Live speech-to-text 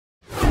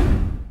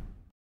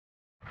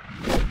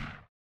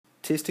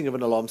testing of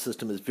an alarm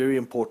system is very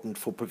important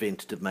for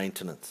preventative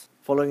maintenance.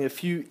 Following a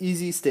few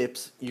easy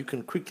steps, you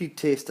can quickly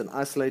test and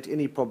isolate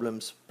any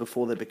problems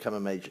before they become a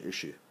major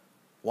issue.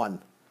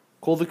 1.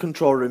 Call the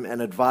control room and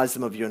advise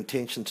them of your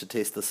intention to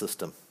test the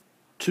system.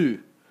 2.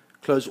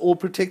 Close all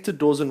protected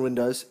doors and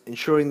windows,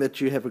 ensuring that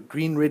you have a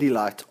green ready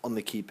light on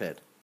the keypad.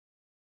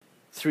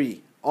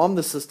 3. Arm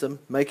the system,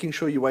 making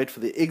sure you wait for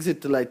the exit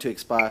delay to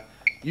expire,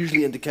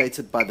 usually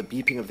indicated by the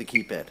beeping of the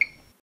keypad.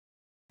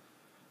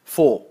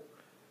 4.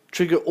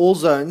 Trigger all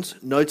zones,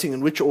 noting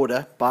in which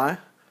order, by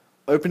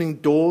opening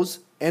doors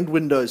and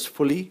windows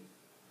fully,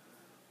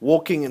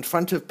 walking in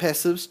front of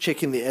passives,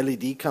 checking the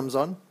LED comes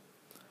on,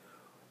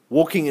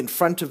 walking in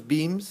front of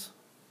beams,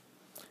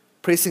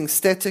 pressing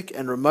static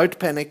and remote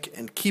panic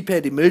and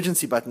keypad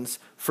emergency buttons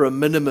for a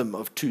minimum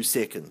of 2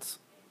 seconds.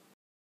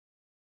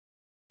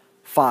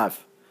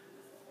 5.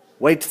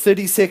 Wait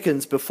 30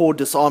 seconds before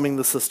disarming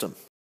the system.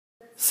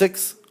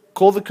 6.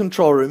 Call the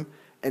control room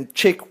and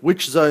check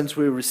which zones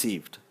were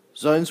received.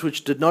 Zones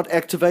which did not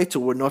activate or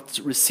were not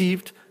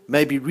received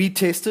may be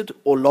retested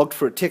or logged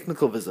for a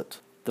technical visit.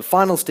 The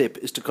final step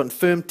is to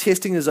confirm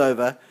testing is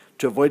over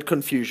to avoid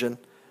confusion,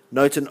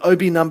 note an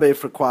OB number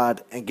if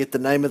required, and get the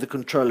name of the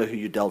controller who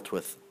you dealt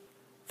with.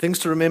 Things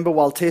to remember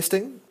while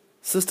testing: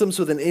 systems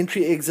with an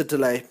entry-exit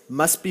delay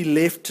must be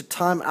left to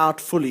time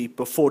out fully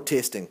before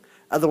testing,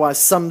 otherwise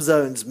some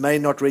zones may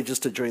not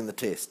register during the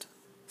test.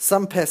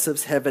 Some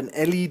passives have an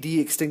LED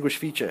extinguish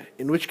feature,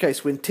 in which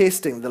case when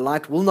testing the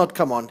light will not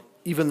come on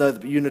even though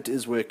the unit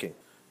is working.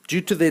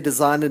 Due to their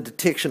design and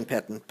detection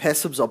pattern,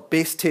 passives are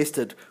best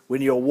tested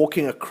when you are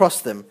walking across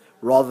them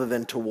rather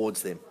than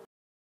towards them.